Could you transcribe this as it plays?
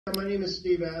My name is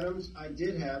Steve Adams. I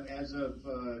did have, as of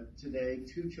today,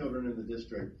 2 children in the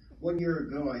district. 1 year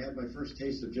ago, I had my first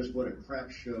taste of just what a crap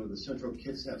show the Central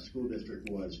Kitsap School District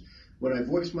was. When I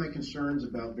voiced my concerns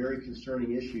about very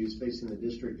concerning issues facing the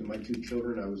district and my 2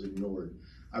 children, I was ignored.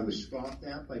 I was scoffed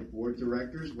at by board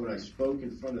directors when I spoke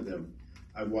in front of them.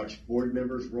 I watched board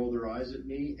members roll their eyes at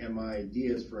me and my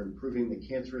ideas for improving the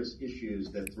cancerous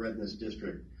issues that threaten this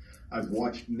district. I've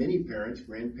watched many parents,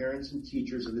 grandparents, and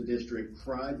teachers of the district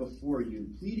cry before you,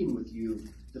 pleading with you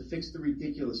to fix the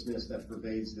ridiculousness that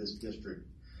pervades this district.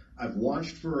 I've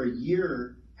watched for a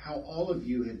year how all of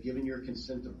you have given your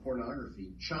consent to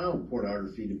pornography, child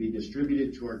pornography, to be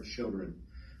distributed to our children.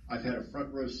 I've had a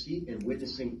front row seat in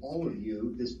witnessing all of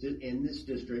you in this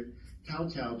district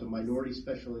kowtow to minority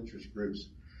special interest groups.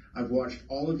 I've watched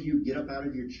all of you get up out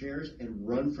of your chairs and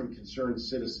run from concerned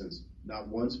citizens, not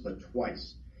once but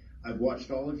twice. I've watched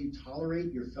all of you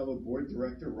tolerate your fellow board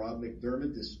director, Rob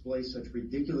McDermott, display such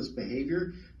ridiculous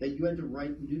behavior that you had to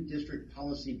write new district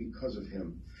policy because of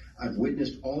him. I've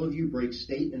witnessed all of you break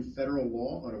state and federal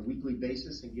law on a weekly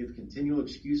basis and give continual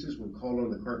excuses when called on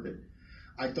the carpet.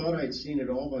 I thought I had seen it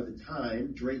all by the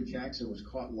time Dre Jackson was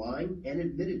caught lying and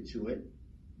admitted to it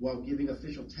while giving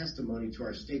official testimony to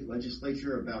our state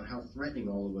legislature about how threatening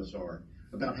all of us are,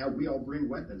 about how we all bring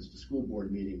weapons to school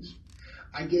board meetings.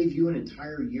 I gave you an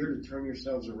entire year to turn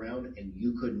yourselves around, and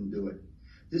you couldn't do it.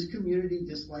 This community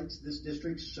dislikes this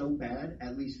district so bad,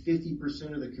 at least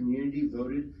 50% of the community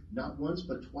voted not once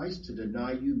but twice to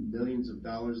deny you millions of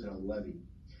dollars in a levy.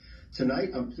 Tonight,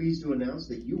 I'm pleased to announce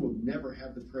that you will never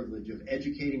have the privilege of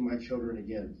educating my children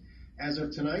again. As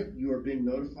of tonight, you are being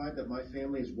notified that my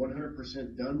family is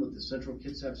 100% done with the Central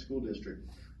Kitsap School District.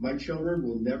 My children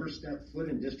will never step foot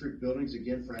in district buildings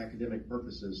again for academic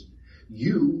purposes.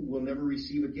 You will never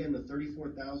receive again the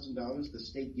 $34,000 the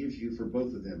state gives you for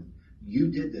both of them.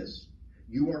 You did this.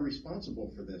 You are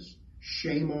responsible for this.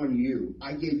 Shame on you.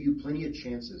 I gave you plenty of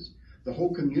chances. The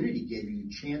whole community gave you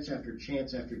chance after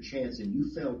chance after chance, and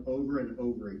you failed over and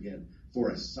over again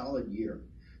for a solid year.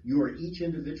 You are each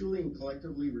individually and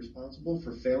collectively responsible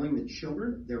for failing the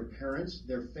children, their parents,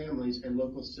 their families, and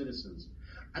local citizens.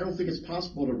 I don't think it's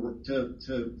possible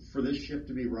for this ship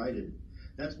to be righted.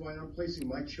 That's why I'm placing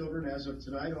my children as of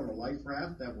tonight on a life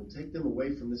raft that will take them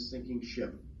away from this sinking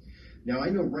ship. Now, I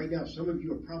know right now some of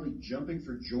you are probably jumping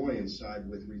for joy inside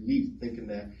with relief, thinking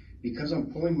that because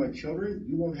I'm pulling my children,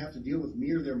 you won't have to deal with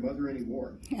me or their mother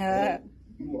anymore.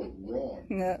 You are wrong.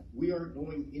 We aren't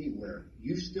going anywhere.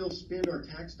 You still spend our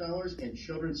tax dollars, and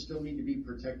children still need to be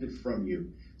protected from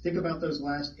you. Think about those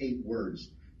last 8 words.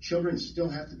 Children still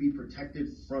have to be protected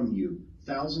from you.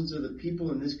 Thousands of the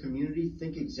people in this community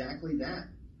think exactly that.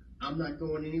 I'm not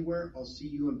going anywhere. I'll see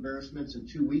you embarrassments in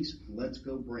 2 weeks. Let's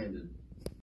go, Brandon.